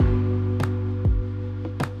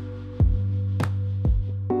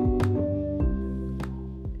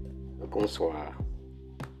Bonsoir.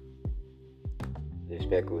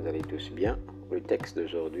 J'espère que vous allez tous bien. Le texte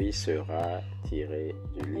d'aujourd'hui sera tiré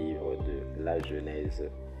du livre de la Genèse,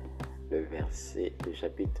 le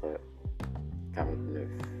chapitre 49.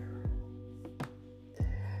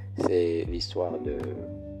 C'est l'histoire de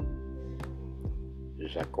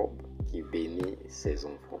Jacob qui bénit ses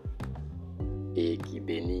enfants et qui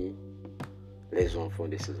bénit les enfants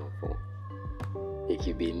de ses enfants et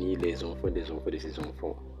qui bénit les enfants des enfants de ses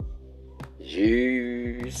enfants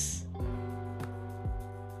jusqu'à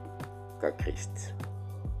Christ.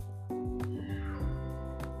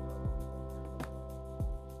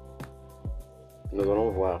 Nous allons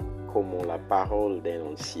voir comment la parole d'un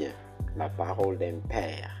ancien, la parole d'un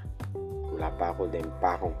père ou la parole d'un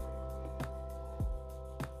parent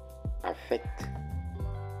affecte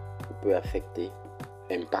ou peut affecter,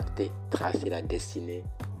 impacter, tracer la destinée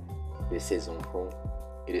de ses enfants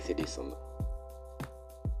et de ses descendants.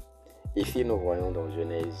 Ici, nous voyons dans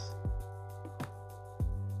Genèse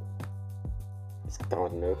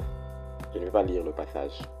 39, je ne vais pas lire le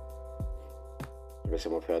passage, je vais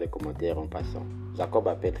seulement faire des commentaires en passant. Jacob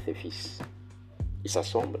appelle ses fils, ils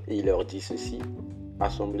s'assemblent et il leur dit ceci: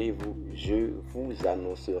 assemblez-vous, je vous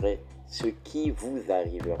annoncerai ce qui vous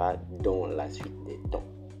arrivera dans la suite des temps.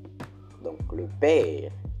 Donc le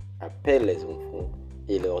père appelle les enfants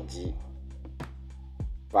et leur dit,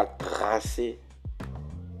 va tracer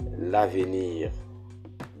l'avenir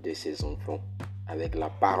de ses enfants avec la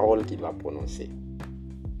parole qu'il va prononcer.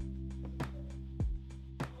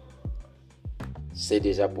 C'est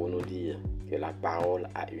déjà pour nous dire que la parole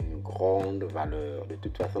a une grande valeur. De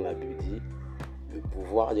toute façon, la Bible dit, le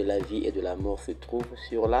pouvoir de la vie et de la mort se trouve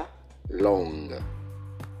sur la langue.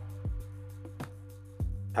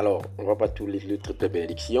 Alors, on ne va pas tout lire le truc de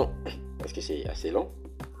bénédiction parce que c'est assez long.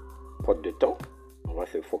 Faute de temps, on va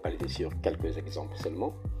se focaliser sur quelques exemples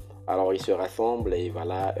seulement. Alors, il se rassemble et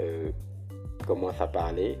voilà, commence à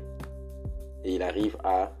parler et il arrive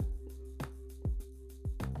à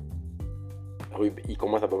il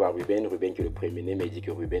commence à parler à Ruben qui est le préméné, mais il dit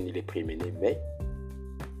que Ruben il est préméné, mais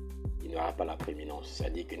il n'aura pas la prééminence,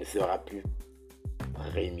 c'est-à-dire qu'il ne sera plus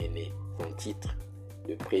préméné. Son titre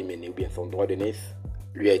de préméné ou bien son droit de naissance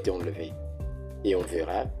lui a été enlevé. Et on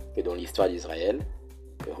verra que dans l'histoire d'Israël,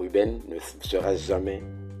 Ruben ne sera jamais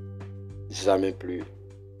plus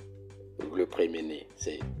le préméné.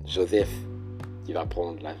 C'est Joseph qui va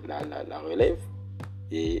prendre la relève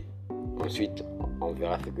et ensuite on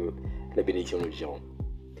verra ce que les bénédictions nous diront.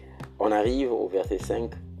 On arrive au verset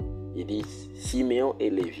 5, il dit Siméon et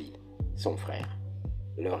Lévi, son frère.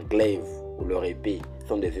 Leur glaive ou leur épée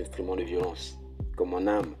sont des instruments de violence. Que mon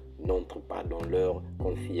âme n'entre pas dans leur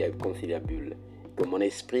conciliabule. Que mon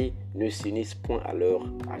esprit ne s'unisse point à leur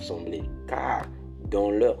assemblée. Car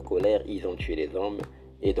dans leur colère, ils ont tué des hommes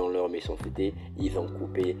et dans leur méchanceté, ils ont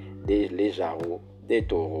coupé les jarreaux des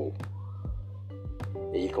taureaux.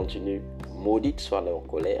 Et il continue, maudite soit leur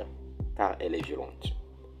colère, car elle est violente,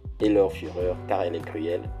 et leur fureur, car elle est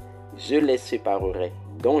cruelle. Je les séparerai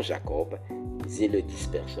dans Jacob, et les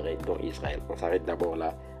disperserai dans Israël. On s'arrête d'abord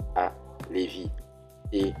là à Lévi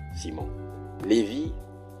et Simon. Lévi,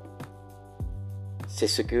 c'est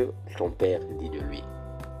ce que son père dit de lui.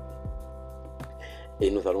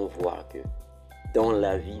 Et nous allons voir que dans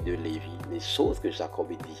la vie de Lévi, les choses que Jacob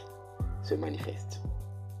dit se manifestent.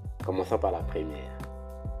 Commençons par la première.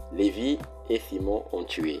 Lévi et Simon ont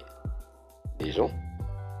tué des gens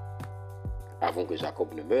avant que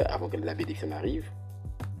Jacob ne meure, avant que la bénédiction n'arrive.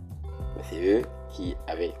 C'est eux qui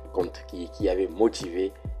avaient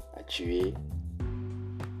motivé à tuer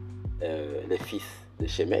les fils de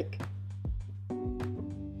Shemek,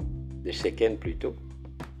 de Sheken plutôt,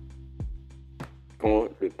 quand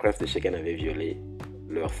le prince de Sheken avait violé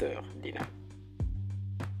leur sœur Dina.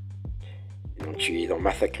 Ils ont tué, ils ont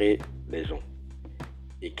massacré les gens.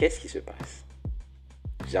 Et qu'est-ce qui se passe?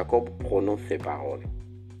 Jacob prononce ces paroles.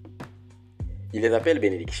 Il les appelle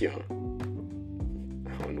bénédictions,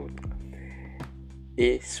 en outre.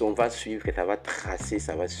 Et on va suivre,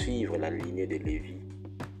 ça va suivre la lignée de Lévi.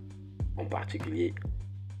 En particulier,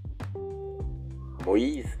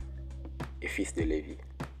 Moïse est fils de Lévi.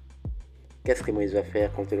 Qu'est-ce que Moïse va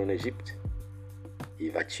faire quand il est en Égypte?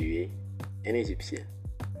 Il va tuer un Égyptien.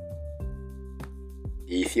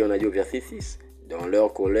 Et ici, on a dit au verset 6, dans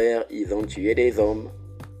leur colère, ils ont tué des hommes.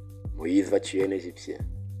 Moïse va tuer un Égyptien.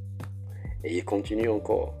 Et il continue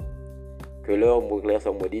encore. Que leur colère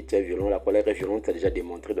soit maudite, tu es violent. La colère est violente, tu as déjà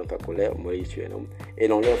démontré dans ta colère. Moïse, tu es un homme. Et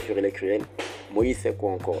dans leur fureur, les cruels. Moïse, c'est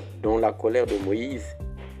quoi encore? Dans la colère de Moïse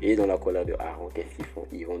et dans la colère de Aaron, qu'est-ce qu'ils font?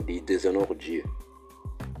 Ils vont déshonorer Dieu.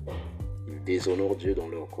 Ils déshonorent Dieu dans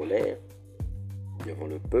leur colère devant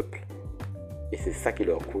le peuple. Et c'est ça qui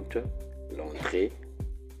leur coûte l'entrée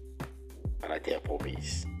à la terre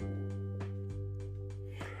promise.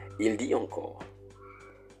 Il dit encore,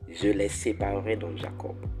 je les séparerai dans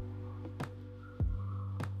Jacob.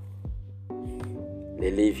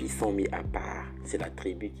 Les Lévites sont mis à part. C'est la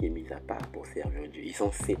tribu qui est mise à part pour servir Dieu. Ils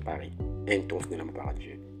sont séparés intentionnellement par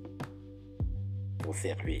Dieu pour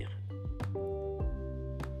servir.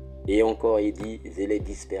 Et encore, il dit, je les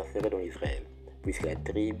disperserai dans Israël. Puisque la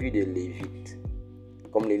tribu de Lévites,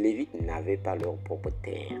 comme les Lévites n'avaient pas leur propre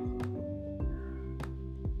terre,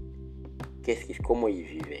 comment ils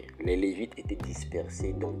vivaient? Les Lévites étaient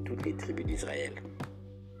dispersés dans toutes les tribus d'Israël.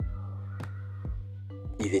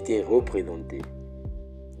 Ils étaient représentés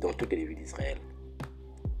dans toutes les tribus d'Israël.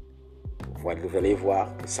 Vous allez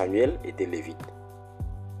voir que Samuel était Lévite.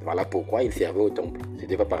 Voilà pourquoi il servait au temple. Ce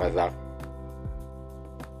n'était pas par hasard.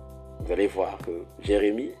 Vous allez voir que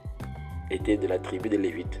Jérémie était de la tribu des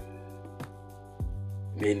Lévites.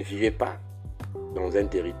 Mais il ne vivait pas dans un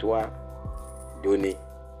territoire donné.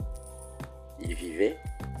 Il vivait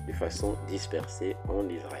de façon dispersée en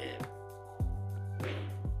Israël.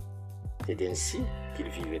 C'est ainsi qu'il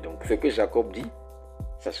vivait. Donc ce que Jacob dit,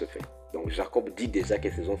 ça se fait. Donc Jacob dit déjà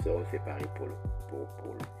que ces hommes seront séparés pour lui.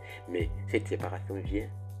 Mais cette séparation vient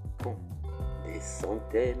quand? Des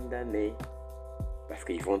centaines d'années. Parce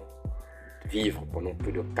qu'ils vont vivre pendant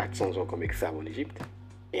plus de 400 ans comme esclaves en Égypte.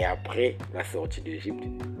 Et après la sortie d'Égypte,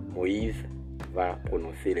 Moïse va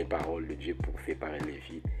prononcer les paroles de Dieu pour séparer les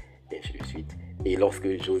villes, et ainsi de suite. Et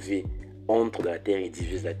lorsque Josué entre dans la terre et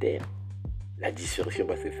divise la terre, la dispersion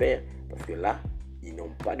va se faire parce que là, ils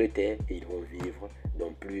n'ont pas de terre et ils vont vivre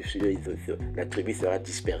dans plusieurs. La tribu sera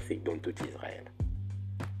dispersée dans tout Israël.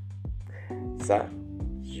 Ça,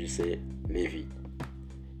 je sais, Lévi.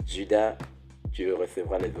 Judas, tu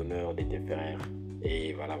recevras les honneurs de tes frères.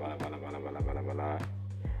 Et voilà.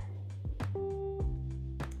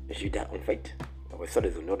 Judas, en fait, reçoit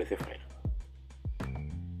les honneurs de ses frères.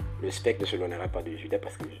 Le spectre ne se l'honnera pas de Judas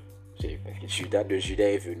parce que de Judas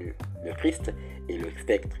est venu le Christ et le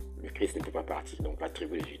spectre, le Christ ne peut pas partir. Donc la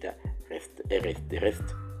tribu de Judas reste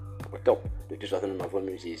au top. De toute façon, même avant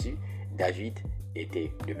même Jésus, David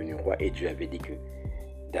était devenu roi et Dieu avait dit que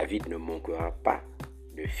David ne manquera pas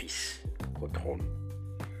de fils au trône.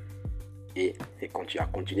 Et c'est quand tu as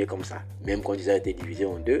continué comme ça, même quand Israël était divisé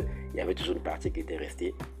en deux, il y avait toujours une partie qui était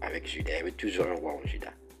restée avec Juda. Il y avait toujours un roi en Juda.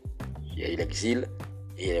 Il y a eu l'exil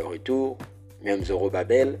et le retour. Même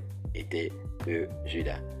Zorobabel était de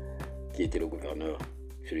Juda, qui était le gouverneur,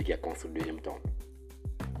 celui qui a construit le deuxième temple.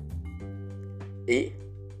 Et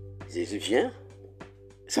Jésus vient,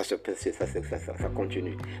 ça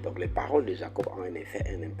continue. Donc les paroles de Jacob ont en effet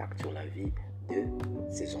un impact sur la vie de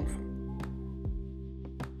ses enfants.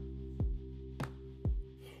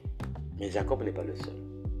 Mais Jacob n'est pas le seul.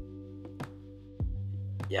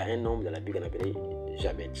 Il y a un homme dans la Bible qu'on appelait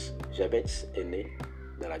Jabez. Jabez est né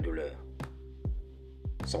dans la douleur.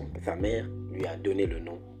 Sa mère lui a donné le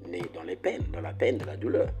nom, né dans les peines, dans la peine, dans la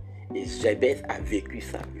douleur. Et Jabez a vécu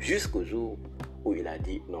ça jusqu'au jour où il a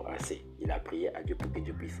dit non, assez. Il a prié à Dieu pour que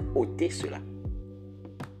Dieu puisse ôter cela.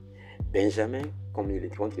 Benjamin, quand il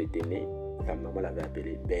était né, sa maman l'avait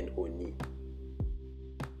appelé Ben-Oni,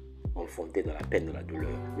 enfanté dans la peine, dans la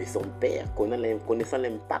douleur. Mais son père, connaissant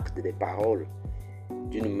l'impact des paroles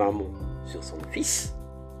d'une maman sur son fils,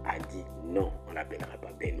 a dit non, on ne l'appellera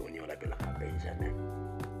pas Ben-Oni, on l'appellera Benjamin.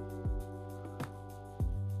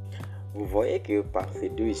 Vous voyez que par ces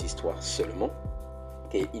deux histoires seulement,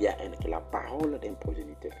 que la parole d'un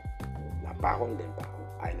progéniteur, la parole d'un parent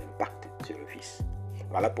a un impact sur le fils.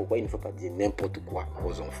 Voilà pourquoi il ne faut pas dire n'importe quoi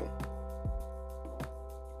aux enfants.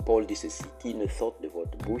 Paul dit ceci, qu'il ne sorte de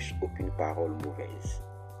votre bouche aucune parole mauvaise,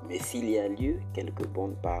 mais s'il y a lieu, quelques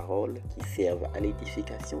bonnes paroles qui servent à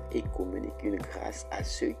l'édification et communiquent une grâce à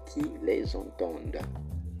ceux qui les entendent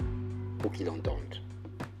ou qui l'entendent.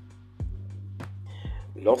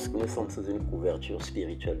 Lorsque nous sommes sous une couverture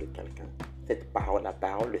spirituelle de quelqu'un, la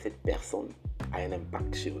parole de cette personne a un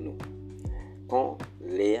impact sur nous. Quand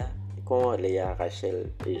Léa,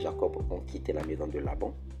 Rachel et Jacob ont quitté la maison de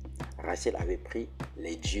Laban, Rachel avait pris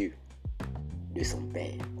les dieux de son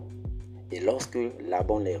père. Et lorsque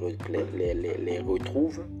Laban les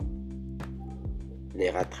retrouve, les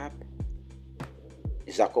rattrape,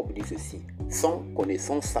 Jacob dit ceci,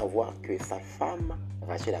 sans savoir que sa femme,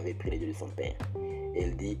 Rachel, avait pris les dieux de son père.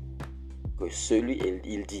 Il dit que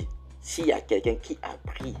il dit, s'il y a quelqu'un qui a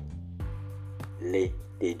pris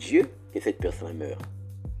tes dieux, que cette personne meurt.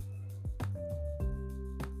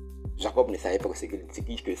 Jacob ne savait pas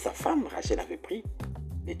que sa femme, Rachel, avait pris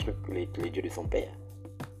les dieux de son père.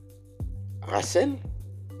 Rachel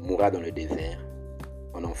mourra dans le désert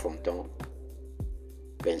en enfantant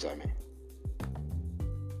Benjamin.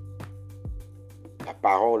 La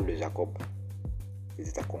parole de Jacob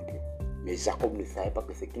s'est accomplie. Mais Jacob ne savait pas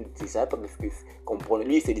que ce qu'il savait pas que ce qu'il comprenait.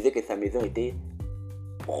 Lui, il se disait que sa maison était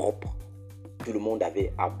propre. Tout le monde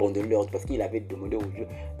avait abandonné leur Dieu parce qu'il avait demandé aux Dieu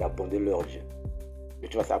d'abandonner leur Dieu. Mais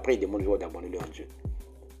tu vois, après, il demande aux gens d'abandonner leur Dieu.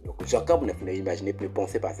 Donc Jacob n'imaginait, ne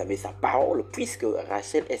pensait pas ça. Mais sa parole, puisque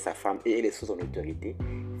Rachel est sa femme et elle est sous son autorité,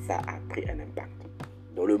 ça a pris un impact.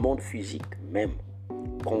 Dans le monde physique même,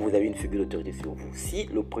 quand vous avez une figure d'autorité sur vous, si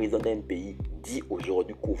le président d'un pays dit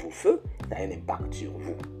aujourd'hui couvre-feu, ça a un impact sur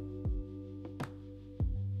vous.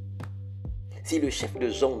 Si le chef de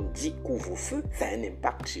zone dit couvre-feu, ça a un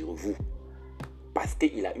impact sur vous. Parce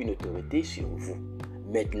qu'il a une autorité sur vous.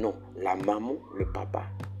 Maintenant, la maman, le papa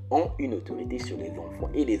ont une autorité sur les enfants.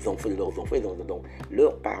 Et les enfants de leurs enfants, donc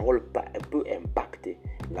leur parole peut impacter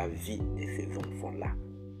la vie de ces enfants-là.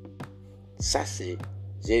 Ça, c'est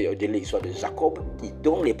l'histoire de Jacob qui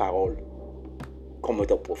donne les paroles comme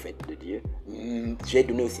étant prophète de Dieu. J'ai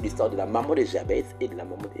donné aussi l'histoire de la maman de Jabez et de la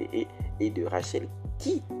maman de Rachel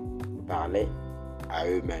qui parlaient à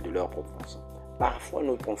eux-mêmes de leur propre façon. Parfois,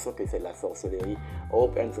 nous pensons que c'est la sorcellerie. Oh,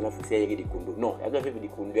 non,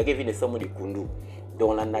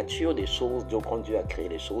 dans la nature des choses, donc quand Dieu a créé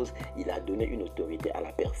les choses, il a donné une autorité à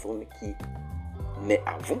la personne qui naît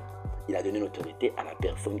avant. Il a donné une autorité à la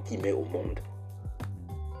personne qui met au monde.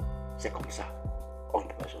 C'est comme ça. On ne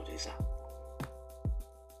peut pas changer ça.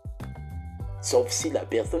 Sauf si la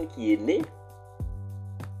personne qui est née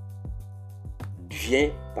vient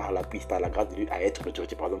par la grâce de Dieu à être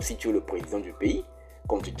l'autorité. Par exemple, si tu es le président du pays,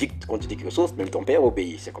 quand tu dis quelque chose, même ton père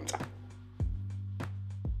obéit. C'est comme ça.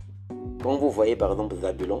 Quand vous voyez par exemple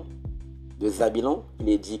Zabulon, de Zabulon, il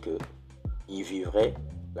est dit qu'il vivrait,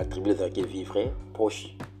 la tribu de Zabulon vivrait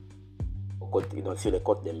proche, sur les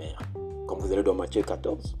côtes des mers. Comme vous allez dans Matthieu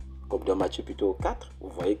 14, comme dans Matthieu plutôt 4, vous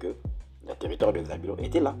voyez que le territoire de Zabulon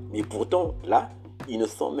était là. Mais pourtant, là, ils ne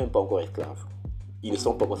sont même pas encore esclaves. Ils ne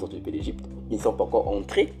sont pas encore sortis du pays d'Égypte. Ils ne sont pas encore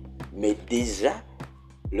entrés. Mais déjà,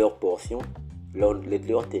 leur portion,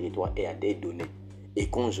 leur territoire est à des données. Et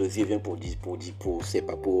quand Josué vient pour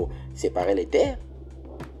séparer les terres,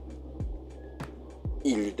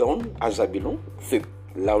 il donne à Zabulon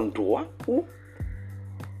l'endroit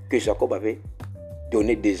que Jacob avait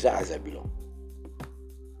donné déjà à Zabulon.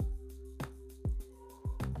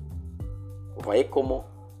 Vous voyez comment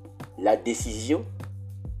la décision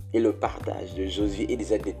et le partage de Josué est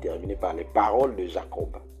déjà déterminé par les paroles de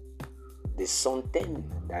Jacob. Des centaines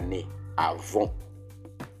d'années avant.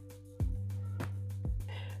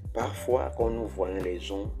 Parfois, quand nous voyons les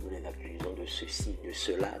gens, nous les accusons de ceci, de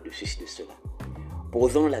cela, de ceci, de cela.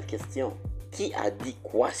 Posons la question, qui a dit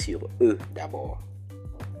quoi sur eux d'abord?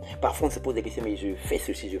 Parfois, on se pose des questions, mais je fais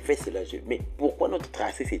ceci, je fais cela. Mais pourquoi notre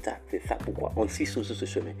tracé, c'est ça? C'est ça, pourquoi on suit sur ce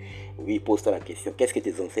chemin? Oui, pose-toi la question, qu'est-ce que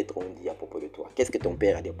tes ancêtres ont dit à propos de toi? Qu'est-ce que ton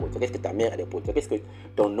père a dit à propos de toi? Qu'est-ce que ta mère a dit à propos de toi? Qu'est-ce que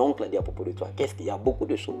ton oncle a dit à propos de toi? Qu'est-ce qu'il y a beaucoup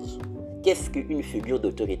de choses. Qu'est-ce qu'une figure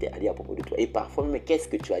d'autorité a dit à propos de toi? Et parfois, mais qu'est-ce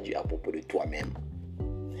que tu as dit à propos de toi-même?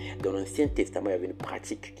 Dans l'Ancien Testament, il y avait une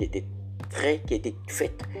pratique qui était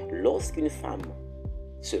faite lorsqu'une femme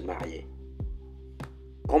se mariait.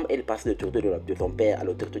 Comme elle passe de l'autorité de son père à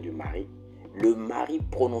l'autorité du mari, le mari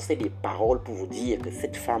prononçait des paroles pour vous dire que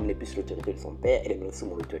cette femme n'est plus sous l'autorité de son père, elle est maintenant sous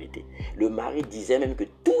mon autorité. Le mari disait même que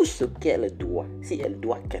tout ce qu'elle doit, si elle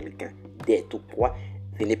doit quelqu'un d'être ou quoi,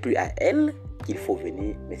 ce n'est plus à elle qu'il faut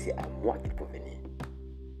venir, mais c'est à moi qu'il faut venir.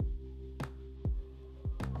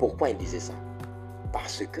 Pourquoi il disait ça?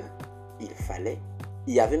 Parce que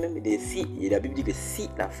il y avait même des signes, et la Bible dit que si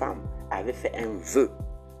la femme avait fait un vœu,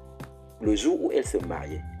 le jour où elle se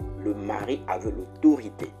mariait, le mari avait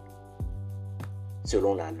l'autorité,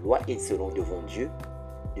 selon la loi et selon devant Dieu,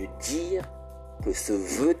 de dire que ce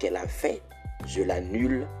vœu qu'elle a fait, je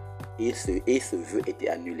l'annule, et ce vœu était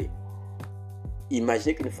annulé.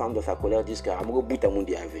 Imaginez qu'une femme dans sa colère dise que mais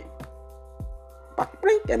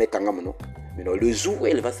non, le jour où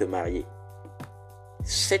elle va se marier,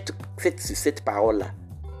 cette parole-là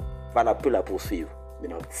peut la poursuivre.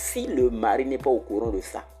 Maintenant, si le mari n'est pas au courant de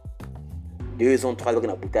ça, 2 ans, 3 ans,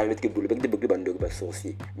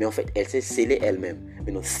 mais en fait, elle s'est scellée elle-même.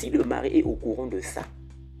 Maintenant, si le mari est au courant de ça,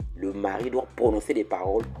 le mari doit prononcer des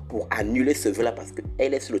paroles pour annuler ce vœu-là parce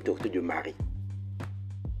qu'elle est sous l'autorité du mari.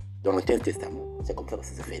 Dans l'Ancien Testament, c'est comme ça que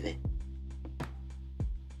ça se faisait.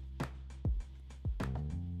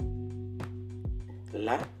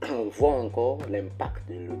 Là, on voit encore l'impact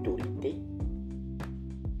de l'autorité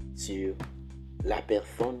sur la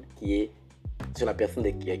personne qui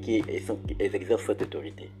exerce cette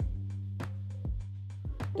autorité.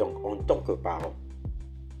 Donc, en tant que parent,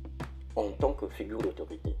 en tant que figure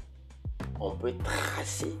d'autorité, on peut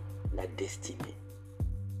tracer la destinée.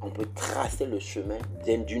 On peut tracer le chemin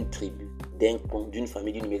d'une tribu, d'un clan, d'une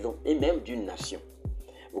famille, d'une maison et même d'une nation.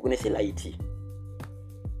 Vous connaissez l'Haïti.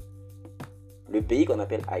 Le pays qu'on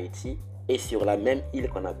appelle Haïti est sur la même île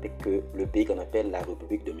que le pays qu'on appelle la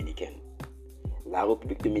République dominicaine. La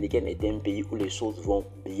République dominicaine est un pays où les choses vont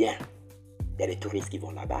bien. Il y a des touristes qui vont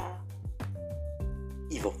là-bas.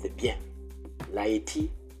 Ils vont bien. L'Haïti,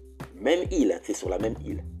 même île, c'est sur la même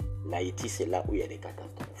île. L'Haïti, c'est là où il y a des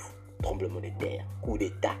catastrophes. Tremblements de terre, coups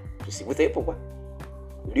d'État. Vous savez pourquoi?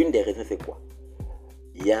 L'une des raisons, c'est quoi?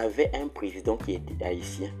 Il y avait un président qui était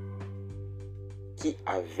haïtien qui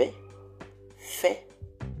avait fait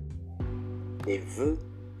des vœux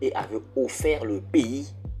et avait offert le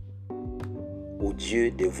pays au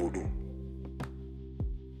dieu des vaudous.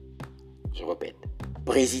 Je répète,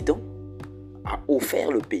 président a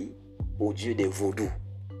offert le pays au dieu des vaudous.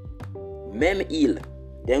 Même île,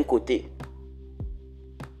 d'un côté,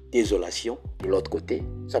 désolation, de l'autre côté,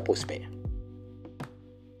 ça prospère.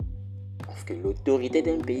 Parce que l'autorité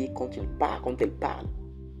d'un pays, quand elle parle,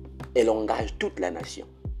 elle engage toute la nation.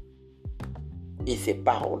 Et ses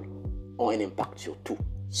paroles ont un impact sur tout.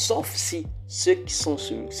 Sauf si sauf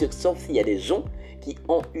s'il y a des gens qui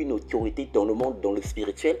ont une autorité dans le monde, dans le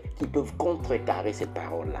spirituel, qui peuvent contrecarrer cette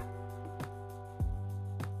parole-là.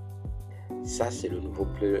 Ça, c'est le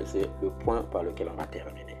point par lequel on va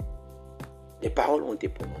terminer. Les paroles ont été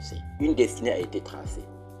prononcées. Une destinée a été tracée.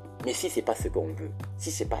 Mais si ce n'est pas ce qu'on veut,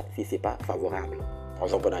 si ce n'est pas favorable, par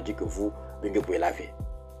exemple, on a dit que vous pouvez laver.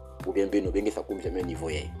 Ou bien, ça coupe jamais un niveau.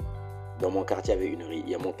 Dans mon quartier, il y avait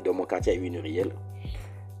une ruelle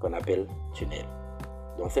qu'on appelle tunnel.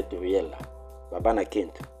 Dans cette ruelle-là, Baba na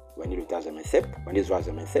Kent, on a le tas jamais sep, on a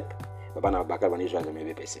jamais sep, Baba na Bakal, on a jamais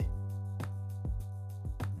BPC.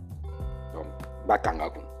 Donc,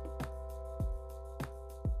 Bakangakun.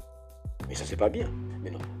 Mais ça, c'est pas bien.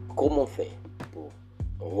 Mais non, comment faire pour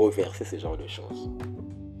reverser ce genre de choses?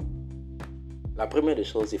 La première des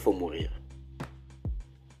choses, il faut mourir.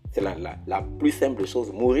 C'est la plus simple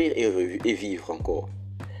chose, mourir et vivre encore.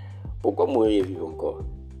 Pourquoi mourir et vivre encore?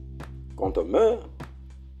 Quand on meurt,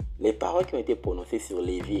 les paroles qui ont été prononcées sur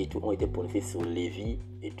les vies et tout ont été prononcées sur les vies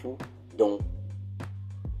et tout. Donc,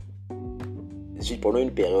 pendant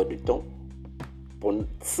une période de temps,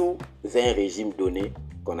 sous un régime donné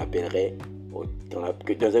qu'on appellerait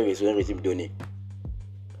dans un régime donné.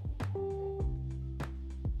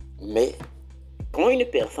 Mais quand une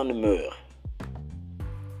personne meurt,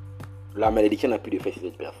 la malédiction n'a plus d'effet sur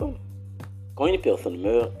cette personne. Quand une personne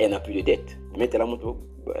meurt, elle n'a plus de dette. Maintenant,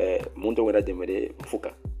 on a demandé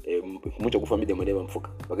Mfouka. Mon famille demandait Mfouka.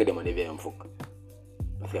 On va demander vers Mfouka.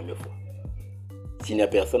 Parce qu'il y a mieux fois. S'il n'y a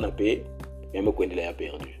personne à payer, même quand il a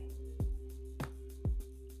perdu.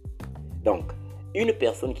 Donc, une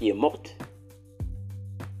personne qui est morte,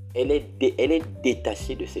 elle est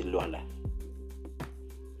détachée de ces lois-là.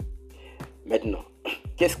 Maintenant,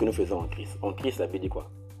 qu'est-ce que nous faisons en Christ? En Christ, ça veut dire quoi?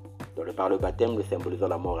 Par le baptême, nous symbolisons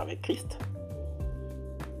la mort avec Christ.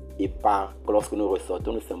 Et lorsque nous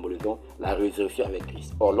ressortons, nous symbolisons la résurrection avec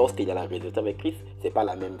Christ. Or, lorsqu'il y a la résurrection avec Christ, ce n'est pas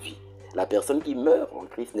la même vie. La personne qui meurt en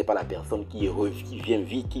Christ n'est pas la personne qui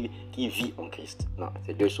vit en Christ. Non,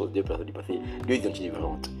 c'est deux choses, deux personnes du passé, deux identités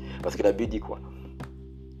différentes. Parce que la Bible dit quoi?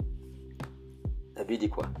 La Bible dit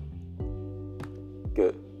quoi?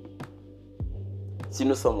 Que si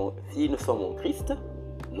nous sommes en Christ,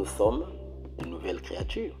 nous sommes de nouvelles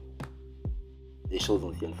créatures. Les choses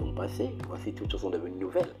anciennes sont passées, voici toutes choses sont devenues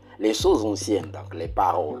nouvelles. Les choses anciennes, donc les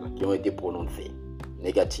paroles qui ont été prononcées,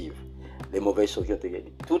 négatives, les mauvaises choses qui ont été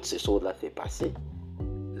dites, toutes ces choses-là s'est passé.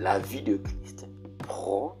 La vie de Christ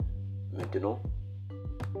prend maintenant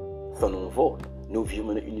son envol. Nous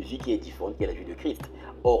vivons une vie qui est différente que la vie de Christ.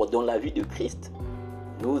 Or, dans la vie de Christ,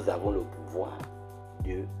 nous avons le pouvoir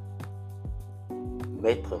de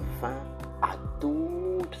mettre fin à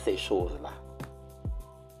toutes ces choses-là.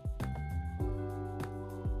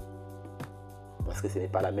 Parce que ce n'est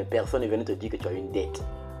pas la même personne qui vient te dire que tu as une dette.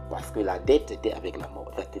 Parce que la dette, c'était avec la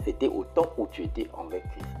mort. C'était au temps où tu étais avec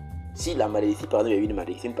Christ. Si la maladie, par exemple, il y a eu une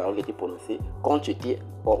maladie, une parole qui a été prononcée quand tu étais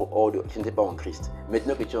tu n'étais pas en Christ.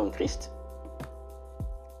 Maintenant que tu es en Christ,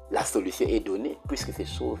 la solution est donnée, puisque ces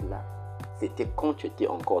choses-là, c'était quand tu étais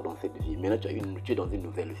encore dans cette vie. Maintenant, tu es dans une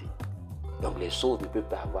nouvelle vie. Donc, les choses ne peuvent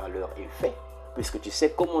pas avoir leur effet, puisque tu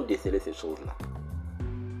sais comment déceler ces choses-là.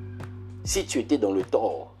 Si tu étais dans le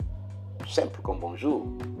tort, simple comme bonjour,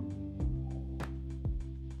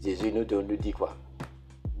 Jésus nous dit quoi?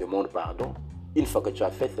 Demande pardon. Une fois que tu as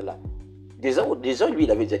fait cela, déjà lui,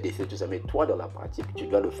 il avait déjà décelé tout ça, mais toi, dans la pratique, tu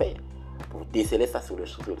dois le faire pour déceler ça sur le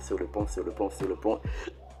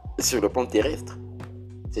plan terrestre.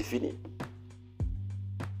 C'est fini.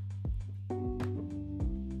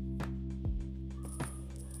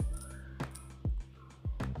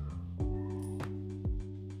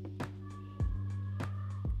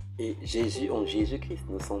 Et en Jésus-Christ,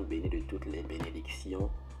 nous sommes bénis de toutes les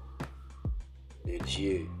bénédictions de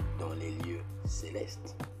Dieu dans les lieux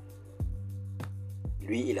célestes.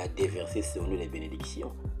 Lui, il a déversé sur nous les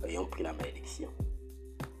bénédictions, ayant pris la malédiction.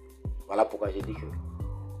 Voilà pourquoi j'ai dit que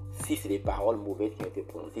si c'est des paroles mauvaises qui ont été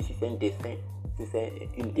prononcées, si c'est un dessein, si c'est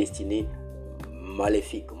une destinée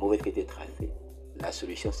maléfique, mauvaise qui a été tracée, la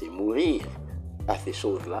solution c'est mourir à ces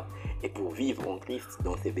choses-là et pour vivre en Christ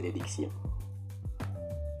dans ses bénédictions.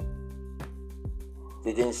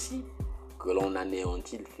 C'est ainsi que l'on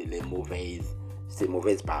anéantit ces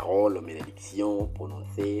mauvaises paroles, malédictions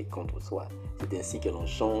prononcées contre soi. C'est ainsi que l'on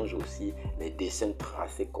change aussi les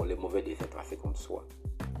mauvais desseins tracés contre soi.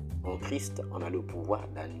 En Christ, on a le pouvoir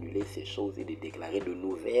d'annuler ces choses et de déclarer de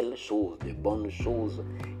nouvelles choses, de bonnes choses,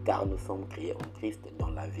 car nous sommes créés en Christ dans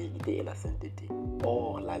la vérité et la sainteté.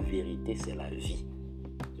 Or, la vérité, c'est la vie.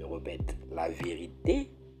 Je répète, la vérité,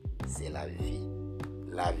 c'est la vie.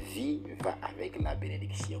 La vie va avec la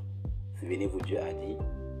bénédiction. Souvenez-vous, Dieu a dit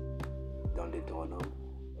dans Deutéronome,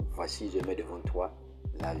 « Voici, je mets devant toi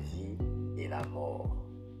la vie et la mort. »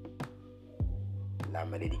 La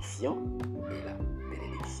malédiction et la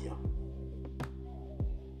bénédiction.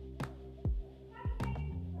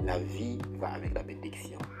 La vie va avec la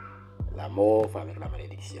bénédiction. La mort va avec la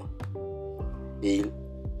malédiction. Et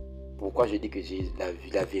pourquoi je dis que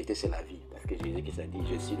la vérité c'est la vie? Parce que Jésus qui a dit,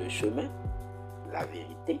 je suis le chemin, la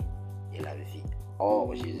vérité et la vie.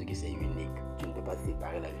 Or, Jésus qui c'est unique. Tu ne peux pas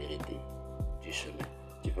séparer la vérité du chemin.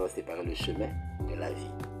 Tu peux pas séparer le chemin de la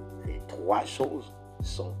vie. Ces trois choses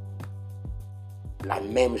sont la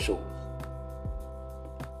même chose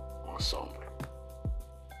ensemble.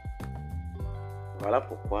 Voilà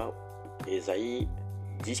pourquoi Ésaïe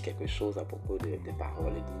dit quelque chose à propos des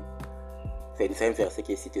paroles. C'est un verset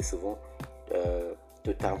qui est cité souvent.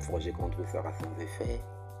 Toute arme forgée contre vous sera sans effet.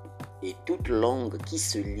 Et toute langue qui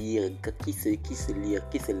se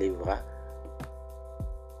lèvera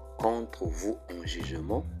contre vous en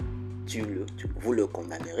jugement, vous le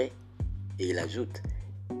condamnerez. Et il ajoute,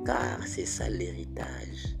 car c'est ça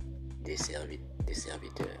l'héritage des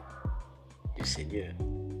serviteurs du Seigneur.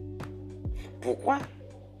 Pourquoi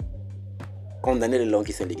condamner les langues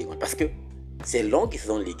qui sont liguées? Parce que ces langues qui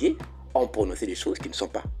sont liguées ont prononcé des choses qui ne sont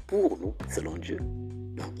pas pour nous, selon Dieu.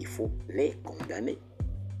 Donc il faut les condamner.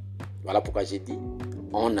 Voilà pourquoi j'ai dit,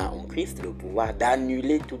 on a en Christ le pouvoir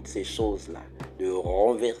d'annuler toutes ces choses-là, de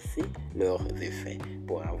renverser leurs effets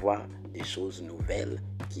pour avoir des choses nouvelles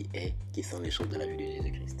qui sont les choses de la vie de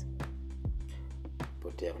Jésus-Christ.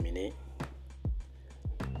 Pour terminer,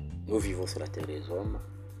 nous vivons sur la terre des hommes.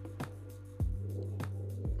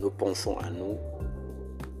 Nous pensons à nous.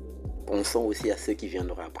 Pensons aussi à ceux qui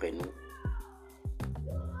viendront après nous.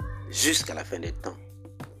 Jusqu'à la fin des temps.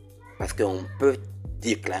 Parce qu'on peut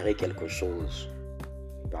déclarer quelque chose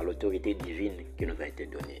par l'autorité divine qui nous a été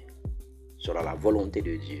donnée. Sur la volonté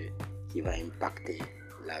de Dieu qui va impacter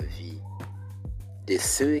la vie de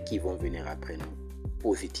ceux qui vont venir après nous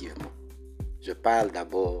positivement. Je parle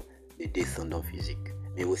d'abord des descendants physiques,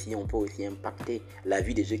 mais aussi on peut aussi impacter la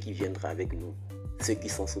vie de ceux qui viendront avec nous, ceux qui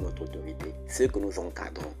sont sous notre autorité, ceux que nous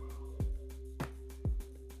encadrons.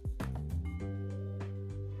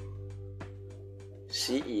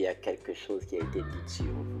 S'il y a quelque chose qui a été dit sur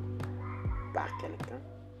vous par quelqu'un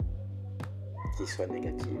qui soit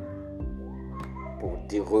négatif,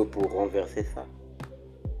 pour renverser ça,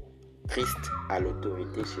 Christ a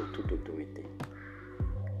l'autorité sur toute autorité.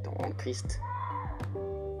 Donc en Christ,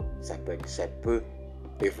 ça peut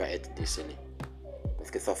et va être décelé.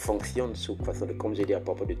 Parce que ça fonctionne sous façon de, comme j'ai dit à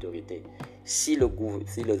propos d'autorité, si le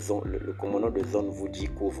commandant de zone vous dit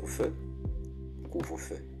couvre-feu,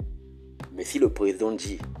 couvre-feu. Mais si le président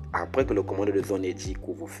dit, après que le commandant de zone ait dit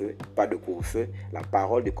couvre-feu, pas de couvre-feu, la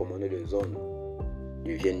parole du commandant de zone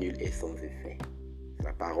devient nulle et sans effet. C'est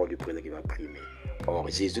la parole du président qui va primer. Or,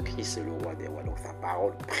 Jésus-Christ, c'est le roi des rois, donc sa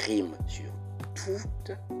parole prime sur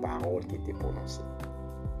toute parole qui était prononcée.